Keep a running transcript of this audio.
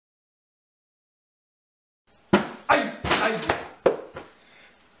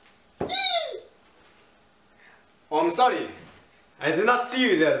Oh, I'm sorry. I did not see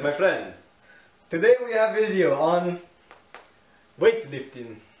you there, my friend. Today we have a video on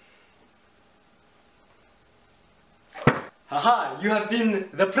weightlifting. Haha, you have been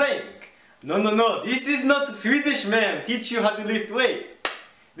the prank. No, this is not a Swedish man teach you how to lift weight.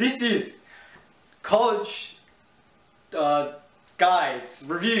 This is college guides,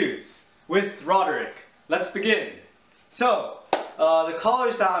 reviews with Roderick. Let's begin. So, the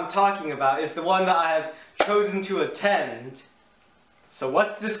college that I'm talking about is the one that I have chosen to attend. So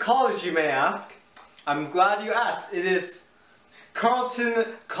what's this college, you may ask? I'm glad you asked. It is Carleton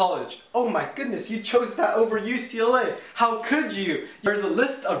College. Oh my goodness, you chose that over UCLA. How could you? There's a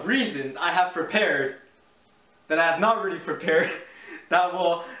list of reasons I have prepared that I have not really prepared that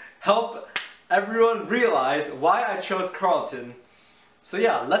will help everyone realize why I chose Carleton. So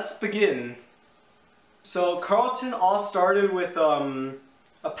yeah, let's begin. So Carleton all started with a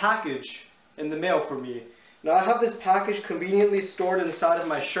package in the mail for me. Now I have this package conveniently stored inside of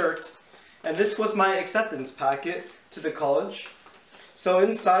my shirt, and this was my acceptance packet to the college. So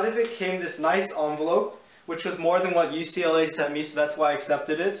inside of it came this nice envelope, which was more than what UCLA sent me, so that's why I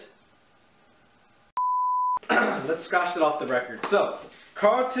accepted it. Let's scratch that off the record. So,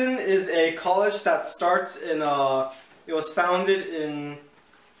 Carleton is a college that starts in, it was founded in...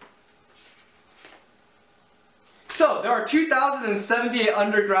 So, there are 2,078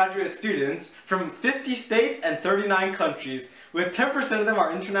 undergraduate students from 50 states and 39 countries, with 10% of them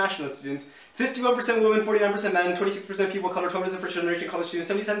are international students, 51% women, 49% men, 26% people of color, 12% first generation college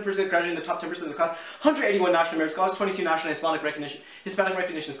students, 77% graduating in the top 10% of the class, 181 national merit scholars, 22 national Hispanic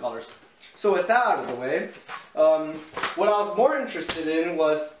recognition scholars. So with that out of the way, what I was more interested in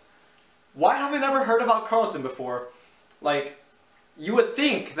was, why have I never heard about Carleton before? Like, you would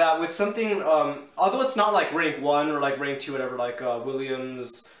think that with something, although it's not like rank 1 or like rank 2, whatever, like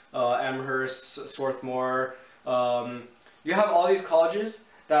Williams, Amherst, Swarthmore, you have all these colleges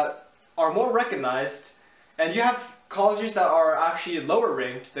that are more recognized, and you have colleges that are actually lower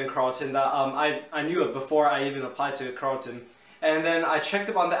ranked than Carleton that I knew of before I even applied to Carleton. And then I checked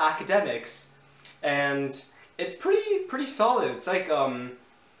up on the academics, and it's pretty solid. It's like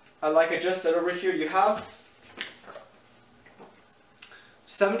I just said over here, you have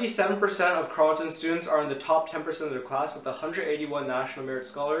 77% of Carleton students are in the top 10% of their class with 181 national merit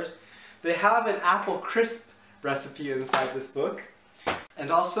scholars. They have an apple crisp recipe inside this book.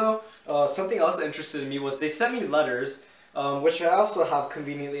 And also, something else that interested me was they sent me letters, which I also have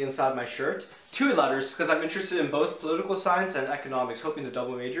conveniently inside my shirt. 2 letters, because I'm interested in both political science and economics, hoping to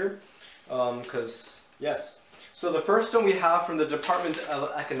double major. Because, yes. So the first one we have from the Department of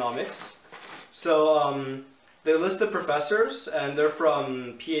Economics. So, they list the professors, and they're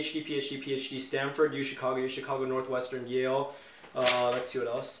from PhD, Stanford, U Chicago Northwestern, Yale, let's see what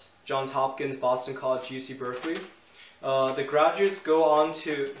else, Johns Hopkins, Boston College, UC Berkeley. The graduates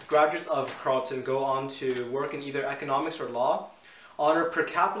of Carleton go on to work in either economics or law. On a per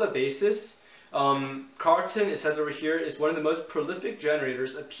capita basis, Carleton, it says over here, is one of the most prolific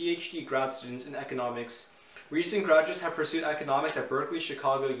generators of PhD grad students in economics. Recent graduates have pursued economics at Berkeley,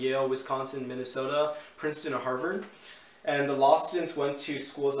 Chicago, Yale, Wisconsin, Minnesota, Princeton, or Harvard. And the law students went to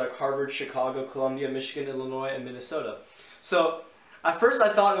schools like Harvard, Chicago, Columbia, Michigan, Illinois, and Minnesota. So, at first I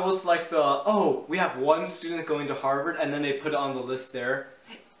thought it was like oh, we have one student going to Harvard, and then they put it on the list there.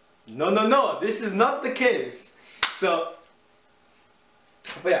 No, this is not the case. So,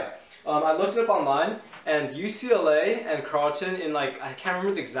 but yeah, I looked it up online, and UCLA and Carleton in I can't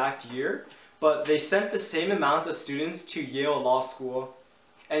remember the exact year, but they sent the same amount of students to Yale Law School.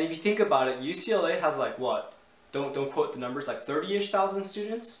 And if you think about it, UCLA has what? Don't quote the numbers, 30-ish thousand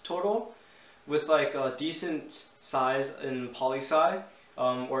students total, with a decent size in poli-sci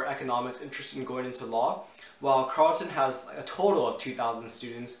or economics interested in going into law, while Carleton has a total of 2,000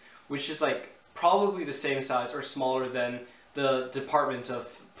 students, which is probably the same size or smaller than the Department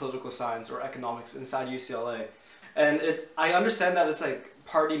of Political Science or Economics inside UCLA. And I understand that it's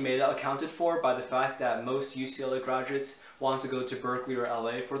partly accounted for by the fact that most UCLA graduates want to go to Berkeley or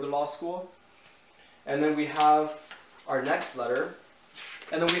LA for their law school. And then we have our next letter.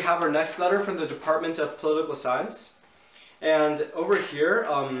 And then we have our next letter from the Department of Political Science. And over here,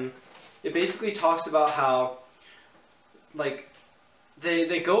 it basically talks about how,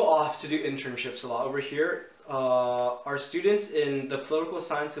 they go off to do internships a lot. Over here, our students in the political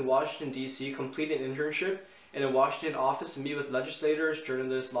science in Washington, D.C. complete an internship in a Washington office and meet with legislators,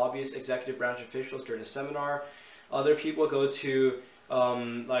 journalists, lobbyists, executive branch officials during a seminar. Other people go to,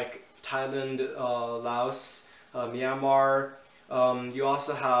 Thailand, Laos, Myanmar. You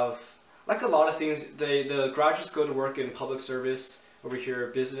also have like a lot of things, the graduates go to work in public service over here,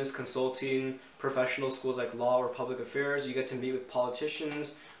 business, consulting, professional schools like law or public affairs. You get to meet with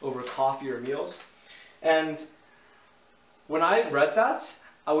politicians over coffee or meals. And when I read that,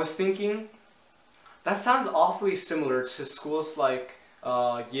 I was thinking, that sounds awfully similar to schools like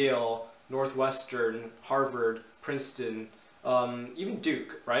Yale, Northwestern, Harvard, Princeton, even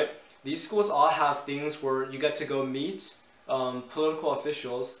Duke, right? These schools all have things where you get to go meet political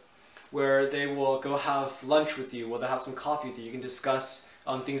officials, where they will go have lunch with you, where they'll have some coffee with you. You can discuss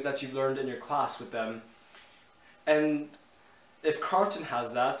things that you've learned in your class with them. And if Carleton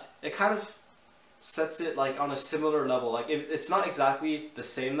has that, it kind of sets it like on a similar level. Like it's not exactly the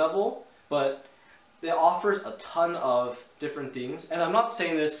same level, but it offers a ton of different things. And I'm not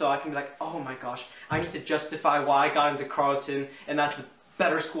saying this so I can be like, oh my gosh, I need to justify why I got into Carleton and that's a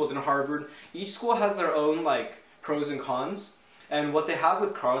better school than Harvard. Each school has their own like pros and cons. And what they have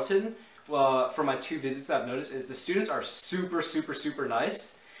with Carleton, for my 2 visits that I've noticed, is the students are super, super, super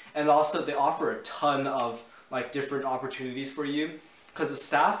nice. And also they offer a ton of like different opportunities for you, because the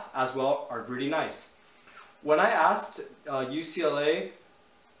staff as well are really nice. When I asked UCLA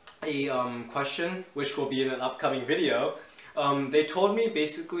a question, which will be in an upcoming video, they told me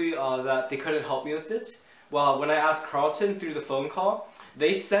basically that they couldn't help me with it. Well, when I asked Carleton through the phone call,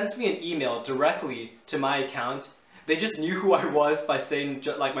 they sent me an email directly to my account. They just knew who I was by saying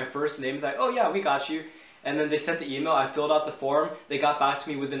like my first name, like, oh yeah, we got you. And then they sent the email, I filled out the form, they got back to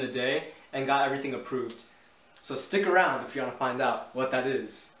me within a day and got everything approved. So stick around if you want to find out what that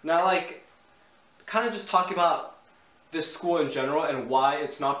is. Now, like, kind of just talking about this school in general and why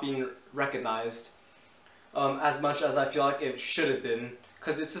it's not being recognized as much as I feel like it should have been.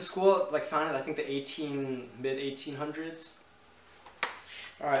 Because it's a school like founded, I think, the mid-1800s.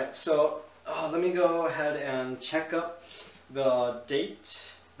 Alright, so let me go ahead and check up the date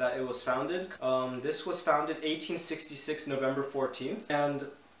that it was founded. This was founded 1866, November 14th. And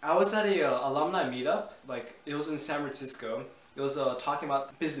I was at a alumni meetup, like it was in San Francisco. It was talking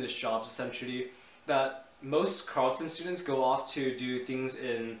about business jobs, essentially, that most Carleton students go off to do things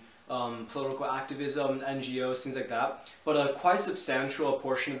in political activism, NGOs, things like that. But a quite substantial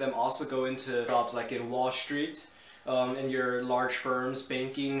portion of them also go into jobs like in Wall Street, in your large firms,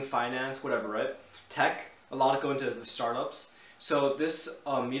 banking, finance, whatever, right? Tech, a lot go into the startups. So this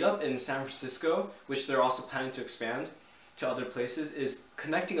meetup in San Francisco, which they're also planning to expand to other places, is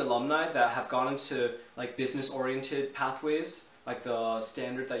connecting alumni that have gone into like business-oriented pathways, like the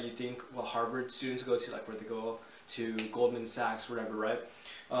standard that you think, well, Harvard students go to, like where they go to Goldman Sachs, whatever, right?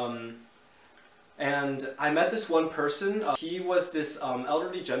 And I met this one person. He was this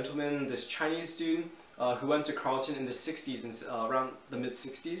elderly gentleman, this Chinese student who went to Carleton in the 60s, and around the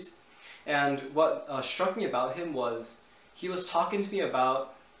mid-60s. And what struck me about him was he was talking to me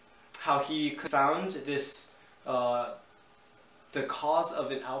about how he found this the cause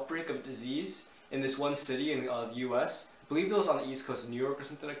of an outbreak of disease in this one city in the US. I believe it was on the East Coast of New York or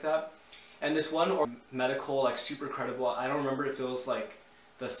something like that. And this one medical, like super credible, I don't remember if it was like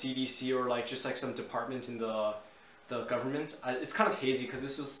the CDC or like just like some department in the government. It's kind of hazy because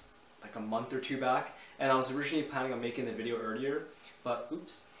this was like a month or 2 back, and I was originally planning on making the video earlier, but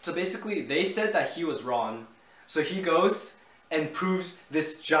oops. So basically they said that he was wrong. So he goes and proves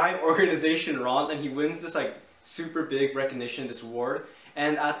this giant organization wrong, and he wins this like super big recognition, this award.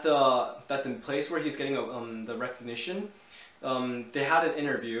 And at the place where he's getting the recognition, they had an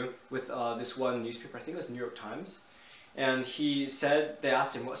interview with this one newspaper, I think it was New York Times, and he said, they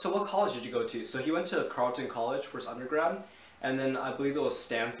asked him, so what college did you go to? So he went to Carleton College for his undergrad, and then I believe it was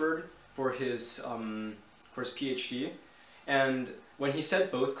Stanford for his PhD. And when he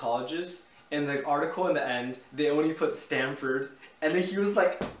said both colleges, in the article in the end, they only put Stanford, and then he was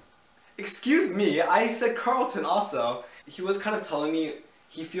like, excuse me, I said Carleton also. He was kind of telling me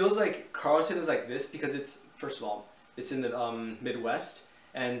he feels like Carleton is like this because it's, first of all, it's in the Midwest,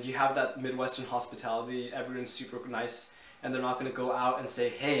 and you have that Midwestern hospitality, everyone's super nice, and they're not going to go out and say,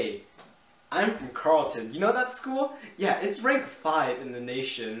 hey, I'm from Carleton. You know that school? Yeah, it's ranked 5 in the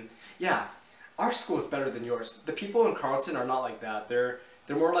nation. Yeah, our school is better than yours. The people in Carleton are not like that. They're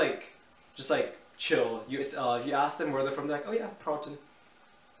more like, just like chill. If you ask them where they're from, they're like, oh yeah, Carleton.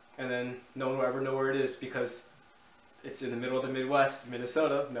 And then no one will ever know where it is because it's in the middle of the Midwest,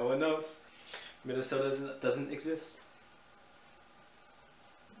 Minnesota. No one knows. Minnesota doesn't exist.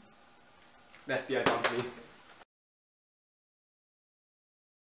 The FBI's on to me.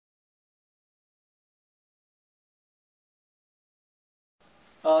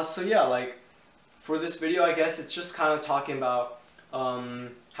 So yeah, like, for this video, I guess it's just kind of talking about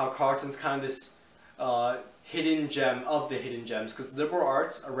how Carleton's kind of this hidden gem of the hidden gems, because liberal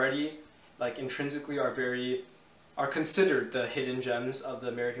arts already like intrinsically are considered the hidden gems of the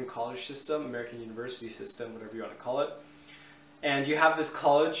American college system, American university system, whatever you want to call it. And you have this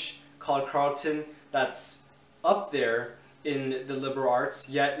college called Carleton that's up there in the liberal arts,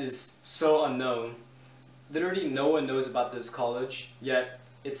 yet is so unknown. Literally no one knows about this college, yet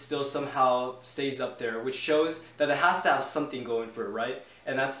it still somehow stays up there, which shows that it has to have something going for it, right?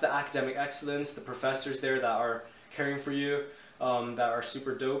 And that's the academic excellence, the professors there that are caring for you, that are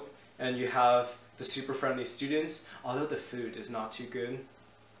super dope, and you have the super friendly students, although the food is not too good.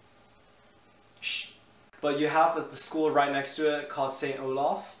 Shh. But you have the school right next to it called St.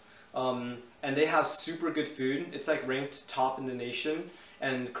 Olaf, and they have super good food. It's like ranked top in the nation,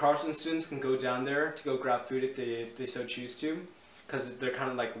 and Carleton students can go down there to go grab food if they so choose to, because they're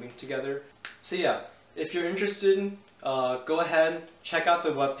kind of like linked together. So yeah, if you're interested, go ahead, check out the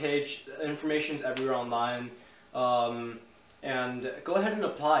webpage. Information's everywhere online, and go ahead and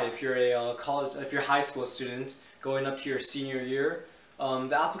apply if you're a if you're a high school student going up to your senior year.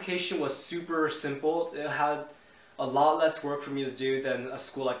 The application was super simple. It had a lot less work for me to do than a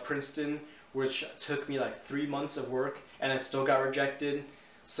school like Princeton, which took me like 3 months of work, and I still got rejected.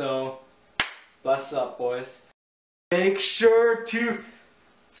 So, bless up, boys. Make sure to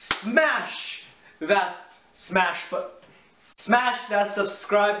smash that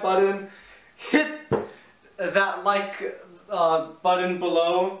subscribe button, hit that like button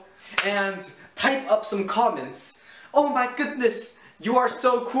below, and type up some comments. Oh my goodness, you are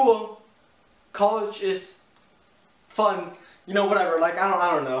so cool. College is fun. You know, whatever, like,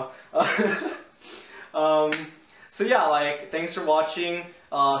 I don't know. So yeah, like, thanks for watching.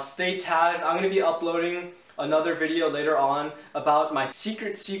 Stay tagged. I'm gonna be uploading another video later on about my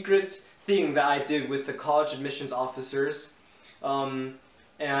secret thing that I did with the college admissions officers.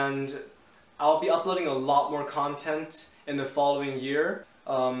 And I'll be uploading a lot more content in the following year.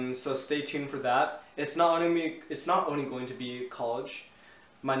 So stay tuned for that. It's not only going to be college.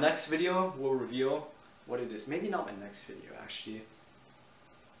 My next video will reveal what it is. Maybe not my next video, actually.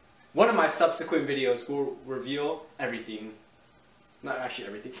 One of my subsequent videos will reveal everything. Not actually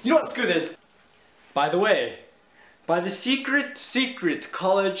everything. You know what? Screw this. By the way, by the secret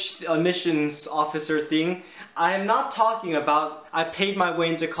college admissions officer thing, I am not talking about I paid my way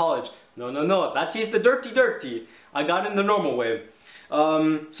into college. No. That is the dirty. I got it in the normal way.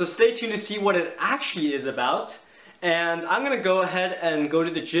 So stay tuned to see what it actually is about. And I'm gonna go ahead and go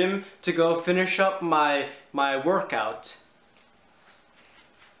to the gym to go finish up my workout.